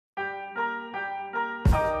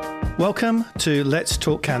Welcome to Let's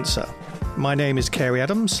Talk Cancer. My name is Kerry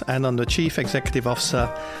Adams and I'm the Chief Executive Officer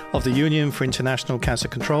of the Union for International Cancer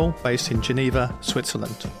Control based in Geneva,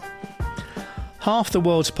 Switzerland. Half the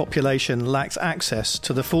world's population lacks access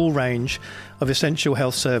to the full range of essential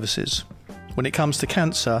health services. When it comes to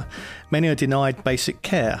cancer, many are denied basic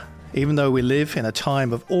care, even though we live in a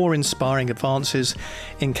time of awe-inspiring advances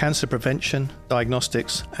in cancer prevention,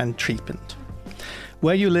 diagnostics and treatment.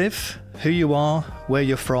 Where you live, who you are, where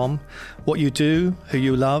you're from, what you do, who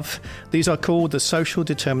you love, these are called the social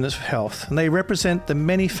determinants of health, and they represent the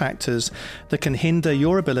many factors that can hinder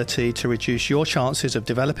your ability to reduce your chances of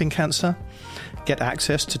developing cancer, get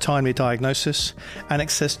access to timely diagnosis, and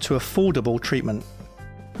access to affordable treatment.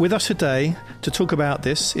 With us today to talk about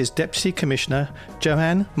this is Deputy Commissioner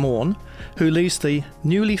Joanne Maughan, who leads the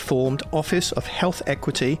newly formed Office of Health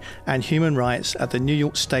Equity and Human Rights at the New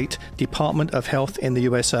York State Department of Health in the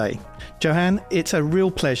USA. Joanne, it's a real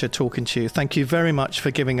pleasure talking to you. Thank you very much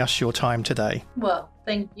for giving us your time today. Well,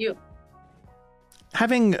 thank you.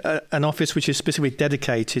 Having an office which is specifically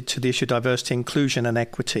dedicated to the issue of diversity, inclusion and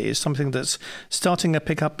equity is something that's starting to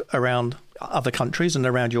pick up around other countries and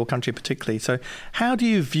around your country particularly. So how do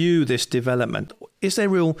you view this development? Is there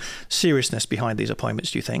real seriousness behind these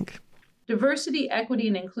appointments, do you think? Diversity, equity,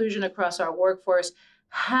 and inclusion across our workforce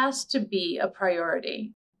has to be a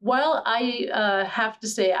priority. While I have to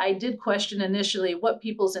say I did question initially what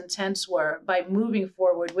people's intents were by moving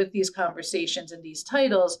forward with these conversations and these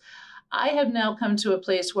titles, I have now come to a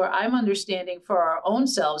place where I'm understanding for our own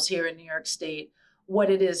selves here in New York State what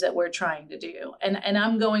it is that we're trying to do. And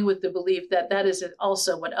I'm going with the belief that that is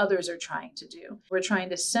also what others are trying to do. We're trying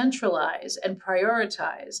to centralize and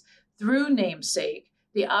prioritize through namesake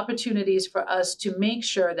the opportunities for us to make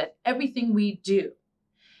sure that everything we do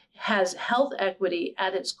has health equity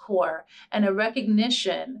at its core and a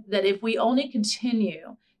recognition that if we only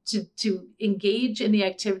continue to engage in the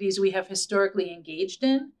activities we have historically engaged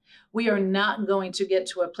in, we are not going to get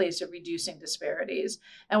to a place of reducing disparities.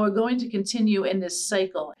 And we're going to continue in this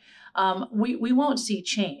cycle. We won't see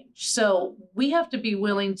change. So we have to be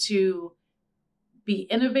willing to be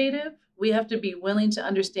innovative. We have to be willing to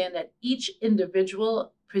understand that each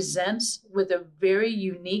individual presents with a very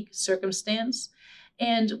unique circumstance.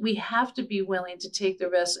 And we have to be willing to take the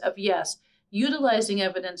risk of, yes, utilizing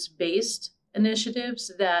evidence-based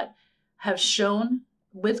initiatives that have shown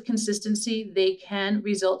with consistency, they can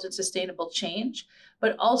result in sustainable change,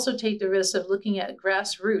 but also take the risk of looking at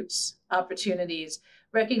grassroots opportunities,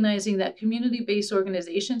 recognizing that community-based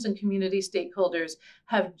organizations and community stakeholders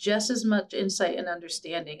have just as much insight and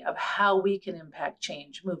understanding of how we can impact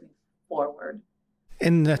change moving forward.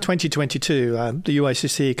 In 2022, the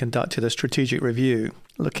UICC conducted a strategic review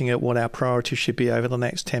looking at what our priorities should be over the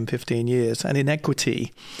next 10, 15 years. And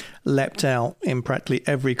inequity leapt out in practically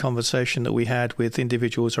every conversation that we had with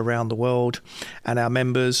individuals around the world and our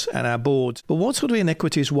members and our board. But what sort of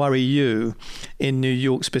inequities worry you in New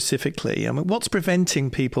York specifically? I mean, what's preventing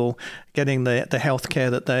people getting the health care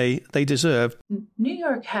that they deserve? New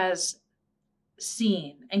York has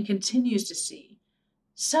seen and continues to see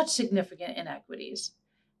such significant inequities.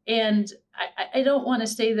 And I don't want to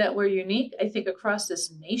say that we're unique. I think across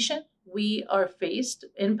this nation, we are faced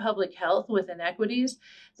in public health with inequities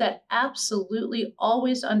that absolutely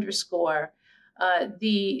always underscore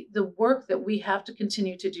the work that we have to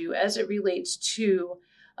continue to do as it relates to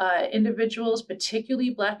individuals,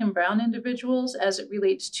 particularly Black and Brown individuals, as it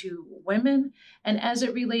relates to women, and as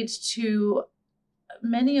it relates to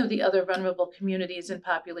many of the other vulnerable communities and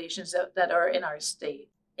populations that are in our state.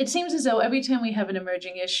 It seems as though every time we have an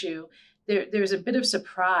emerging issue, there's a bit of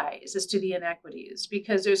surprise as to the inequities,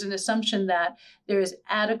 because there's an assumption that there is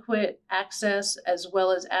adequate access as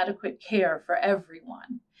well as adequate care for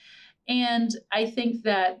everyone. And I think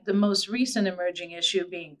that the most recent emerging issue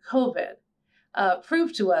being COVID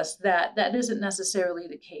proved to us that that isn't necessarily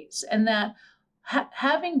the case, and that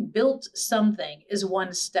having built something is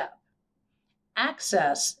one step.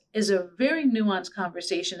 Access is a very nuanced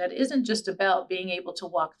conversation that isn't just about being able to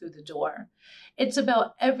walk through the door. It's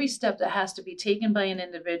about every step that has to be taken by an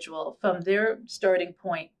individual from their starting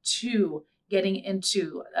point to getting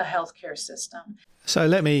into a healthcare system. So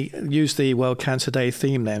let me use the World Cancer Day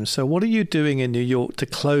theme then. So what are you doing in New York to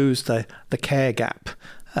close the care gap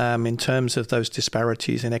in terms of those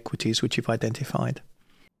disparities, inequities which you've identified?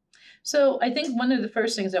 So I think one of the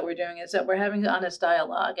first things that we're doing is that we're having honest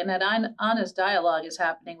dialogue, and that honest dialogue is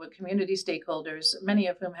happening with community stakeholders, many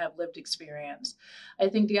of whom have lived experience. I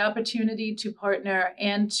think the opportunity to partner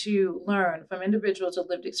and to learn from individuals with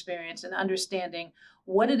lived experience and understanding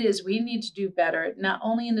what it is we need to do better, not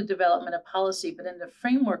only in the development of policy, but in the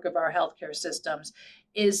framework of our healthcare systems,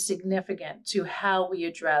 is significant to how we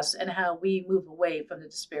address and how we move away from the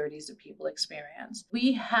disparities that people experience.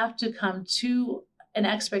 We have to come to an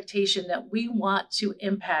expectation that we want to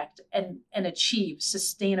impact and achieve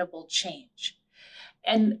sustainable change.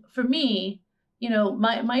 And for me,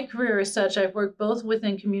 my career is such, I've worked both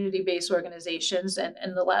within community-based organizations and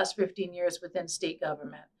in the last 15 years within state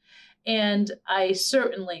government. And I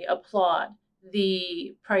certainly applaud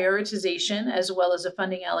the prioritization as well as the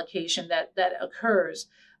funding allocation that occurs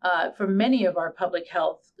for many of our public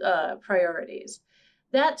health priorities.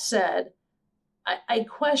 That said, I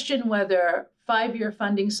question whether 5-year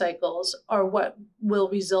funding cycles are what will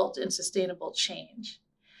result in sustainable change.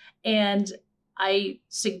 And I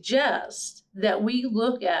suggest that we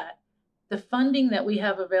look at the funding that we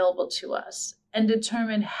have available to us and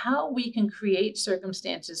determine how we can create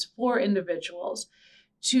circumstances for individuals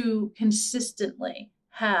to consistently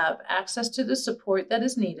have access to the support that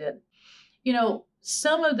is needed.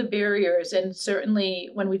 Some of the barriers, and certainly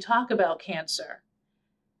when we talk about cancer,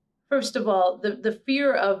 first of all, the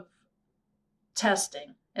fear of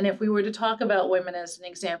testing. And if we were to talk about women as an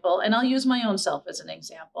example, and I'll use my own self as an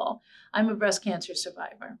example, I'm a breast cancer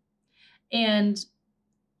survivor. And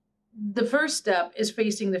the first step is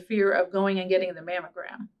facing the fear of going and getting the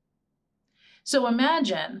mammogram. So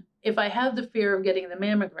imagine if I have the fear of getting the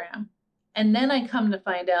mammogram, and then I come to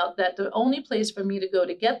find out that the only place for me to go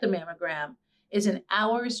to get the mammogram is an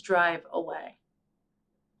hour's drive away.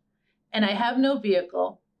 And I have no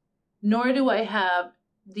vehicle, nor do I have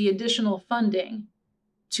the additional funding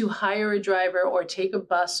to hire a driver or take a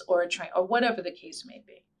bus or a train or whatever the case may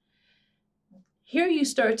be. Here you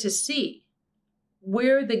start to see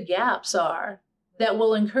where the gaps are that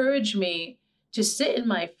will encourage me to sit in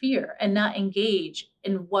my fear and not engage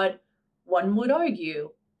in what one would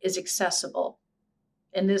argue is accessible,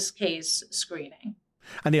 in this case, screening.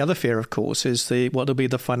 And the other fear, of course, is what will be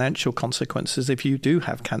the financial consequences if you do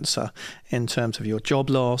have cancer, in terms of your job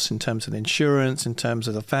loss, in terms of insurance, in terms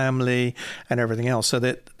of the family and everything else. So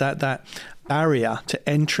that barrier to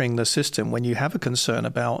entering the system when you have a concern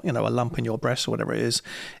about, a lump in your breast or whatever it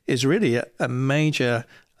is really a major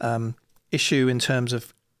issue in terms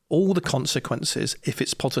of all the consequences if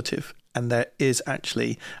it's positive and there is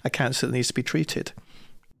actually a cancer that needs to be treated.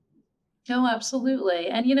 Oh, absolutely.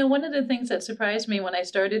 And, one of the things that surprised me when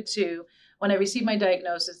I received my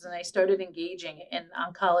diagnosis and I started engaging in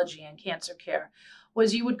oncology and cancer care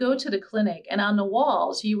was you would go to the clinic and on the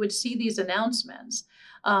walls, you would see these announcements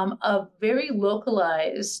of very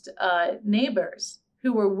localized neighbors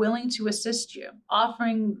who were willing to assist you,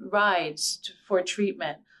 offering rides for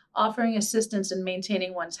treatment, offering assistance in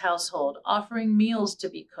maintaining one's household, offering meals to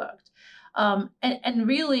be cooked. And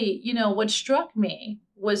really, what struck me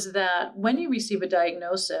was that when you receive a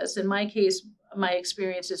diagnosis, in my case, my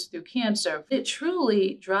experiences through cancer, it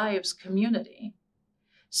truly drives community.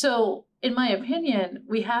 So in my opinion,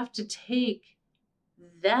 we have to take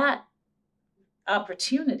that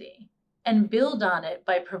opportunity and build on it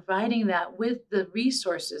by providing that with the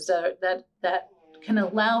resources that can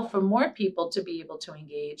allow for more people to be able to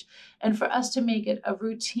engage and for us to make it a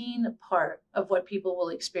routine part of what people will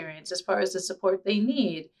experience as far as the support they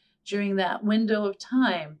need during that window of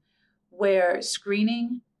time where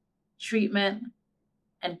screening, treatment,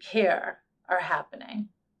 and care are happening.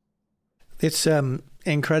 It's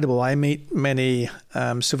incredible. I meet many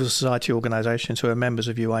civil society organizations who are members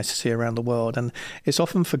of UICC around the world, and it's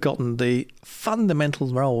often forgotten the fundamental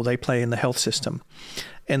role they play in the health system,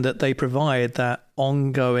 in that they provide that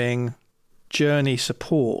ongoing journey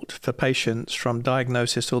support for patients from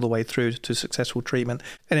diagnosis all the way through to successful treatment.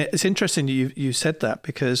 And it's interesting you said that,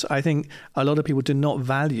 because I think a lot of people do not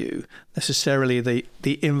value necessarily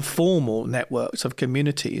the informal networks of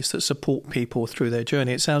communities that support people through their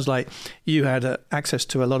journey. It sounds like you had access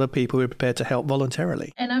to a lot of people who are prepared to help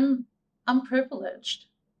voluntarily. And I'm privileged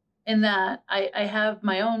in that I have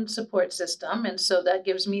my own support system. And so that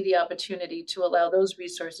gives me the opportunity to allow those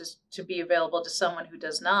resources to be available to someone who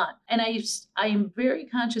does not. And I am very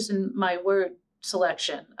conscious in my word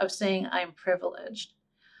selection of saying I'm privileged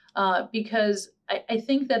because I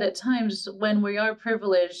think that at times when we are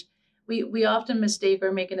privileged, we often mistake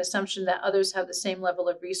or make an assumption that others have the same level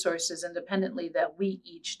of resources independently that we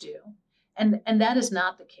each do. And that is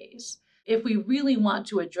not the case. If we really want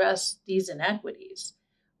to address these inequities,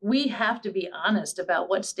 we have to be honest about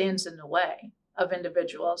what stands in the way of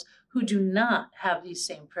individuals who do not have these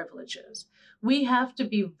same privileges. We have to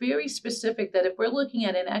be very specific that if we're looking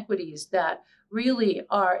at inequities that really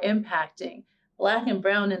are impacting Black and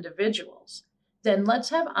Brown individuals, then let's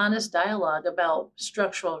have honest dialogue about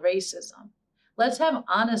structural racism. Let's have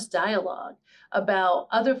honest dialogue about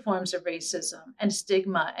other forms of racism and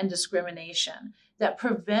stigma and discrimination that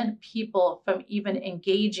prevent people from even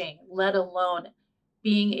engaging, let alone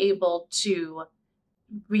being able to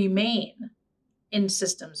remain in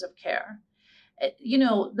systems of care.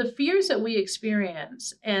 The fears that we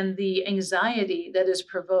experience and the anxiety that is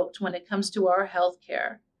provoked when it comes to our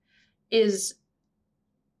healthcare is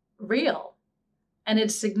real and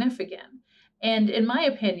it's significant. And in my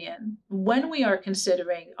opinion, when we are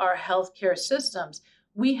considering our healthcare systems,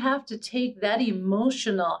 we have to take that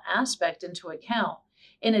emotional aspect into account,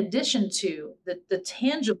 in addition to the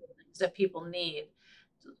tangible things that people need,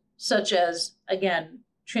 such as, again,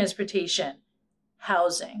 transportation,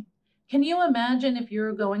 housing. Can you imagine if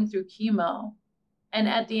you're going through chemo and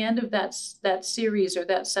at the end of that series or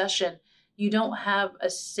that session, you don't have a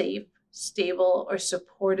safe, stable, or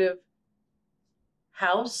supportive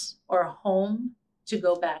house or home to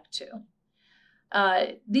go back to?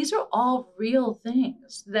 These are all real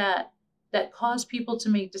things that cause people to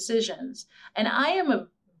make decisions. And I am a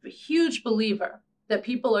huge believer that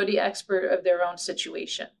people are the expert of their own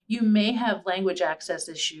situation. You may have language access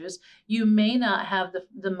issues. You may not have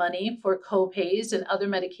the money for co-pays and other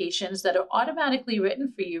medications that are automatically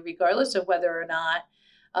written for you, regardless of whether or not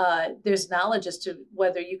there's knowledge as to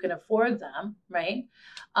whether you can afford them, right?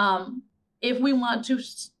 If we want to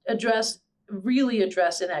really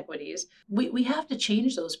address inequities, we have to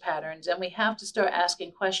change those patterns, and we have to start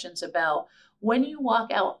asking questions about, when you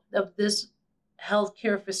walk out of this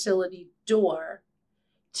healthcare facility door,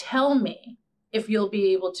 tell me if you'll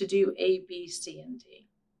be able to do A, B, C, and D.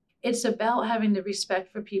 It's about having the respect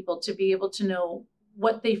for people to be able to know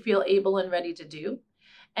what they feel able and ready to do.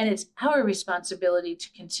 And it's our responsibility to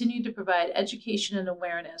continue to provide education and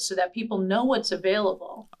awareness so that people know what's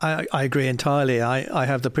available. I agree entirely. I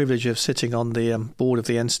have the privilege of sitting on the board of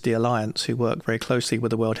the NCD Alliance, who work very closely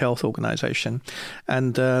with the World Health Organization.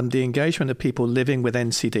 And the engagement of people living with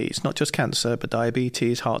NCDs, not just cancer, but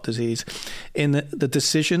diabetes, heart disease, in the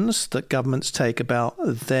decisions that governments take about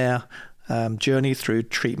their journey through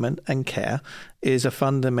treatment and care is a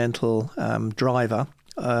fundamental driver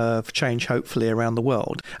of change, hopefully, around the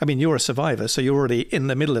world. I mean, you're a survivor, so you're already in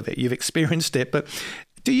the middle of it. You've experienced it. But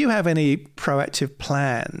do you have any proactive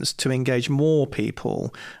plans to engage more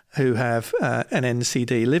people who have an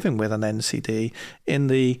NCD, living with an NCD, in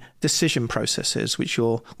the decision processes which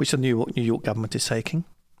the New York government is taking?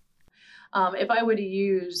 If I were to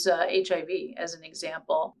use HIV as an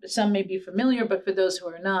example, some may be familiar, but for those who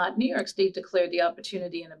are not, New York State declared the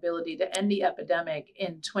opportunity and ability to end the epidemic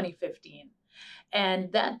in 2015.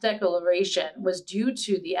 And that declaration was due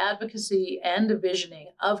to the advocacy and the visioning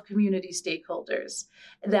of community stakeholders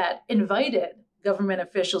that invited government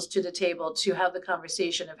officials to the table to have the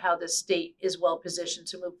conversation of how the state is well positioned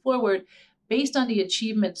to move forward based on the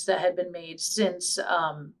achievements that had been made since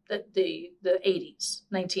the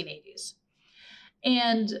 1980s.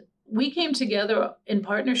 And we came together in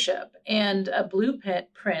partnership, and a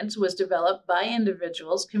blueprint was developed by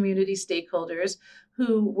individuals, community stakeholders,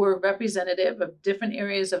 who were representative of different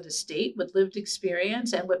areas of the state with lived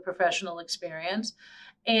experience and with professional experience.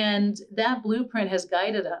 And that blueprint has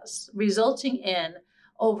guided us, resulting in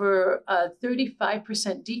over a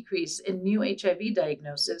 35% decrease in new HIV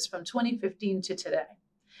diagnoses from 2015 to today.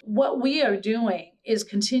 What we are doing is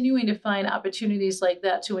continuing to find opportunities like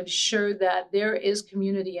that to ensure that there is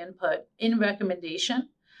community input in recommendation,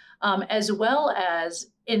 as well as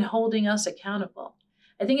in holding us accountable.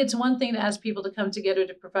 I think it's one thing to ask people to come together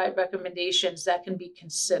to provide recommendations that can be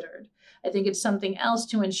considered. I think it's something else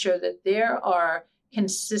to ensure that there are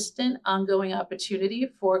consistent, ongoing opportunity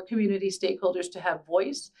for community stakeholders to have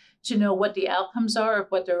voice, to know what the outcomes are of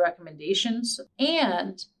what their recommendations,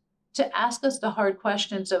 and to ask us the hard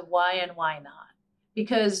questions of why and why not.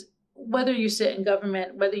 Because whether you sit in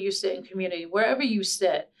government, whether you sit in community, wherever you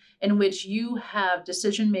sit in which you have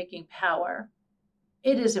decision-making power,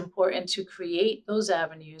 it is important to create those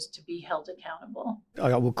avenues to be held accountable.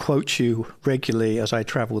 I will quote you regularly as I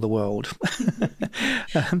travel the world.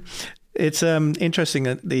 It's interesting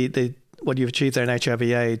that what you've achieved there in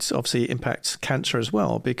HIV/AIDS obviously impacts cancer as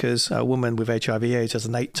well, because a woman with HIV/AIDS has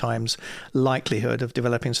an 8 times likelihood of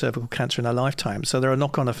developing cervical cancer in her lifetime. So there are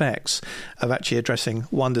knock-on effects of actually addressing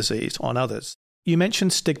one disease on others. You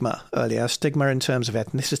mentioned stigma earlier, stigma in terms of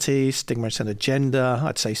ethnicity, stigma in terms of gender,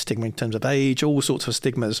 I'd say stigma in terms of age, all sorts of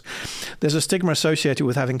stigmas. There's a stigma associated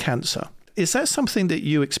with having cancer. Is that something that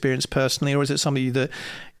you experience personally, or is it something that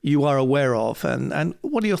you are aware of? And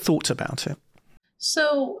what are your thoughts about it?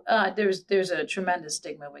 So there's a tremendous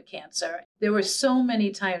stigma with cancer. There were so many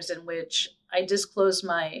times in which I disclosed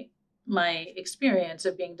my experience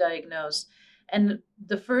of being diagnosed. And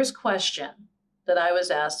the first question that I was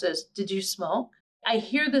asked is, did you smoke? I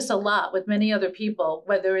hear this a lot with many other people,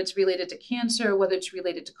 whether it's related to cancer, whether it's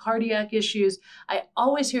related to cardiac issues. I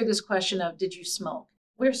always hear this question of, did you smoke?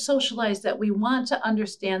 We're socialized that we want to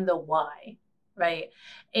understand the why, right?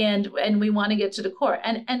 And we want to get to the core.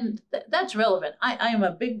 And that's relevant. I am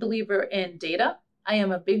a big believer in data. I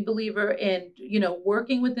am a big believer in,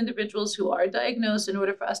 working with individuals who are diagnosed in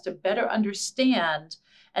order for us to better understand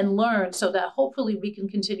and learn so that hopefully we can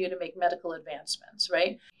continue to make medical advancements,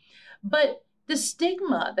 right? But the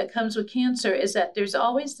stigma that comes with cancer is that there's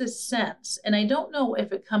always this sense, and I don't know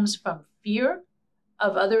if it comes from fear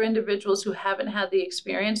of other individuals who haven't had the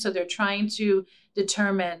experience. So they're trying to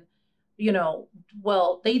determine,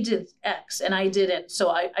 well, they did X and I didn't,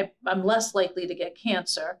 so I'm less likely to get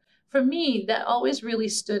cancer. For me, that always really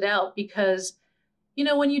stood out because,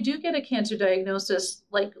 when you do get a cancer diagnosis,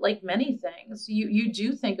 like many things, you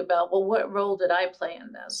do think about, well, what role did I play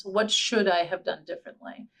in this? What should I have done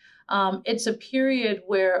differently? It's a period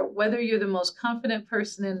where whether you're the most confident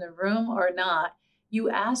person in the room or not, you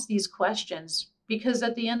ask these questions because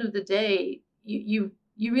at the end of the day, you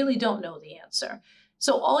really don't know the answer.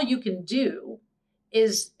 So all you can do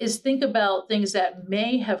is think about things that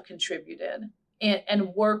may have contributed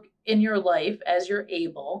and work in your life as you're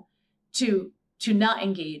able to not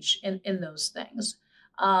engage in those things.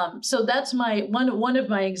 So that's one of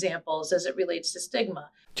my examples as it relates to stigma.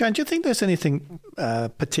 Jan, do you think there's anything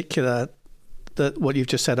particular that what you've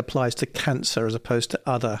just said applies to cancer as opposed to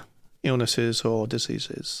other illnesses or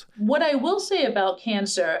diseases? What I will say about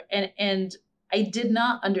cancer, and I did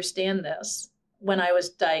not understand this when I was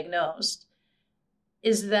diagnosed,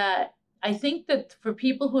 is that I think that for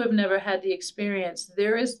people who have never had the experience,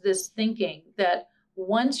 there is this thinking that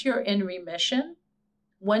once you're in remission,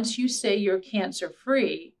 once you say you're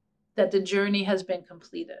cancer-free, that the journey has been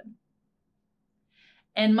completed.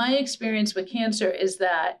 And my experience with cancer is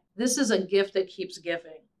that this is a gift that keeps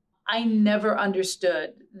giving. I never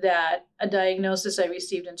understood that a diagnosis I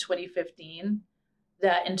received in 2015,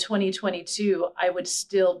 that in 2022, I would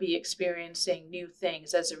still be experiencing new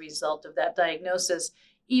things as a result of that diagnosis,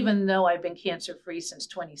 even though I've been cancer-free since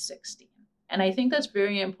 2016. And I think that's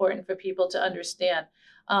very important for people to understand.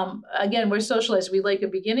 Again, we're socialized. We like a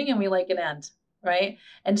beginning and we like an end, right?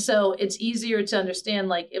 And so it's easier to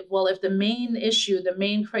understand, if the main issue, the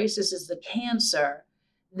main crisis is the cancer,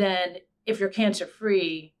 then if you're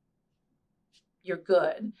cancer-free, you're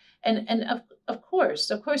good. And of course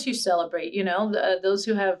you celebrate, those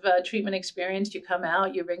who have treatment experience, you come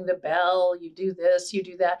out, you ring the bell, you do this, you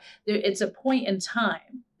do that. It's a point in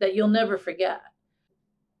time that you'll never forget.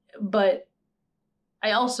 But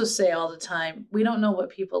I also say all the time, we don't know what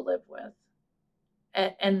people live with.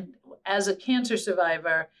 And as a cancer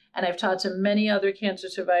survivor, and I've talked to many other cancer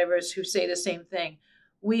survivors who say the same thing,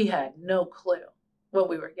 we had no clue what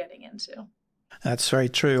we were getting into. That's very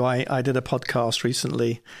true. I did a podcast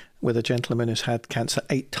recently with a gentleman who's had cancer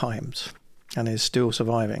 8 times and is still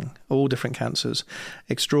surviving, all different cancers.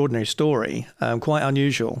 Extraordinary story, quite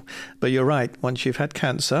unusual. But you're right, once you've had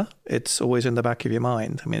cancer, it's always in the back of your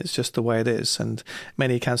mind. I mean, it's just the way it is. And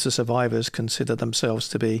many cancer survivors consider themselves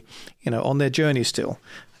to be, on their journey still.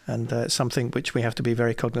 And it's something which we have to be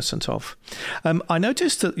very cognizant of. I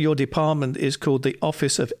noticed that your department is called the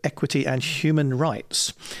Office of Equity and Human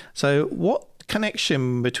Rights. So what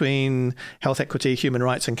connection between health equity, human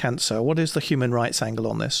rights and cancer? What is the human rights angle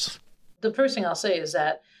on this? The first thing I'll say is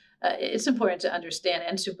that it's important to understand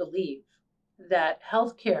and to believe that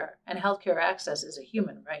healthcare and healthcare access is a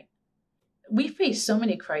human right. We face so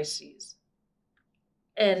many crises,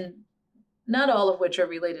 and not all of which are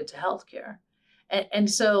related to healthcare. And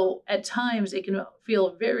so at times it can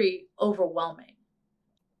feel very overwhelming.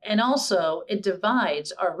 And also it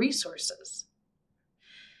divides our resources.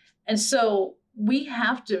 And so we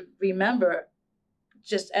have to remember,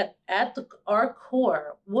 just at our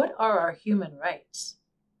core, what are our human rights?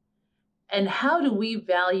 And how do we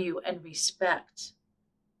value and respect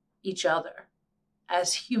each other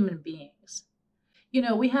as human beings?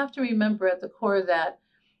 We have to remember at the core that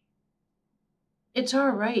it's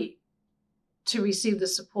our right to receive the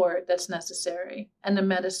support that's necessary and the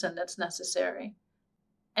medicine that's necessary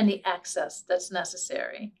and the access that's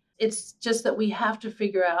necessary. It's just that we have to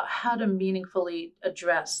figure out how to meaningfully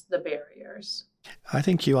address the barriers. I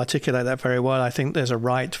think you articulate that very well. I think there's a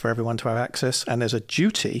right for everyone to have access, and there's a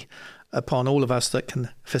duty upon all of us that can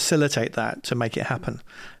facilitate that to make it happen.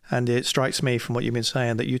 And it strikes me from what you've been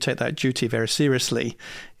saying that you take that duty very seriously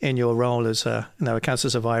in your role as a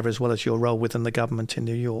cancer survivor, as well as your role within the government in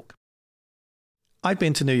New York. I've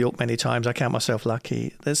been to New York many times. I count myself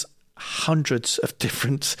lucky. There's hundreds of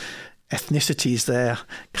different ethnicities there,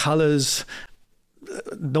 colors,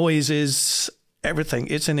 noises, everything.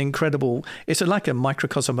 It's like a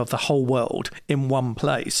microcosm of the whole world in one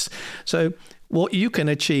place. So what you can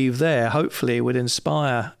achieve there, hopefully, would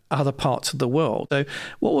inspire other parts of the world. So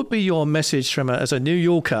what would be your message as a New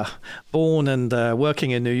Yorker, born and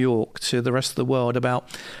working in New York, to the rest of the world about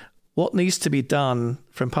what needs to be done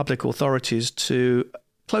from public authorities to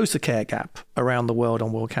close the care gap around the world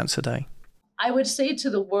on World Cancer Day? I would say to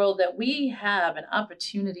the world that we have an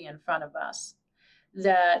opportunity in front of us,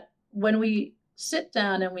 that when we sit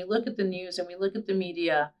down and we look at the news and we look at the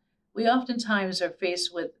media, we oftentimes are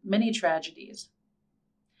faced with many tragedies.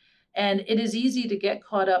 And it is easy to get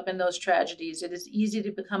caught up in those tragedies. It is easy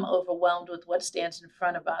to become overwhelmed with what stands in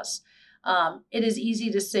front of us. It is easy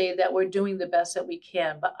to say that we're doing the best that we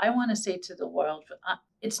can, but I want to say to the world,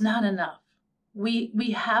 it's not enough.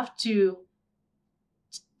 We have to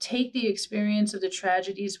take the experience of the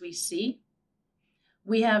tragedies we see.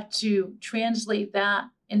 We have to translate that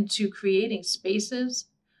into creating spaces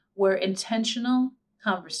where intentional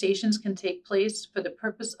conversations can take place for the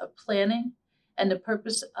purpose of planning and the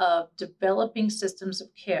purpose of developing systems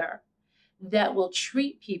of care that will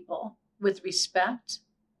treat people with respect,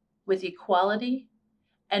 with equality,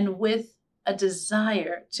 and with a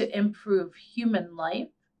desire to improve human life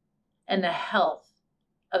and the health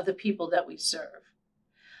of the people that we serve.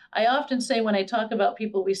 I often say, when I talk about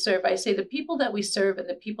people we serve, I say the people that we serve and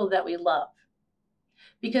the people that we love.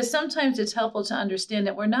 Because sometimes it's helpful to understand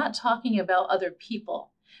that we're not talking about other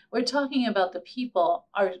people. We're talking about the people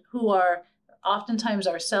who are oftentimes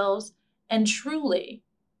ourselves, and truly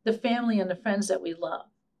the family and the friends that we love.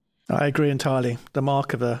 I agree entirely. The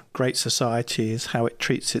mark of a great society is how it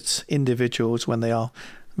treats its individuals when they are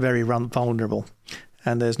very vulnerable.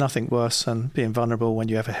 And there's nothing worse than being vulnerable when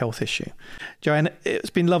you have a health issue. Joanne, it's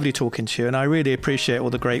been lovely talking to you, and I really appreciate all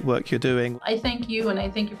the great work you're doing. I thank you, and I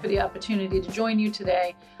thank you for the opportunity to join you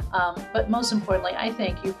today. But most importantly, I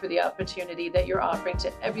thank you for the opportunity that you're offering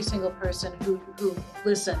to every single person who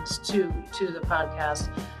listens to the podcast.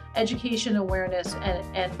 Education, awareness,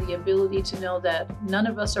 and the ability to know that none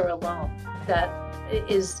of us are alone, that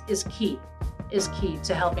is key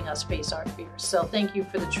to helping us face our fears. So thank you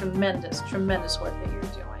for the tremendous, tremendous work that you're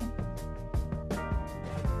doing.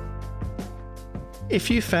 If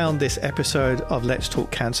you found this episode of Let's Talk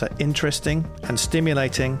Cancer interesting and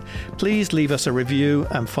stimulating, please leave us a review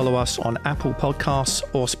and follow us on Apple Podcasts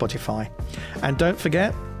or Spotify. And don't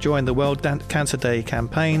forget, join the World Cancer Day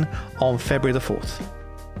campaign on February the 4th.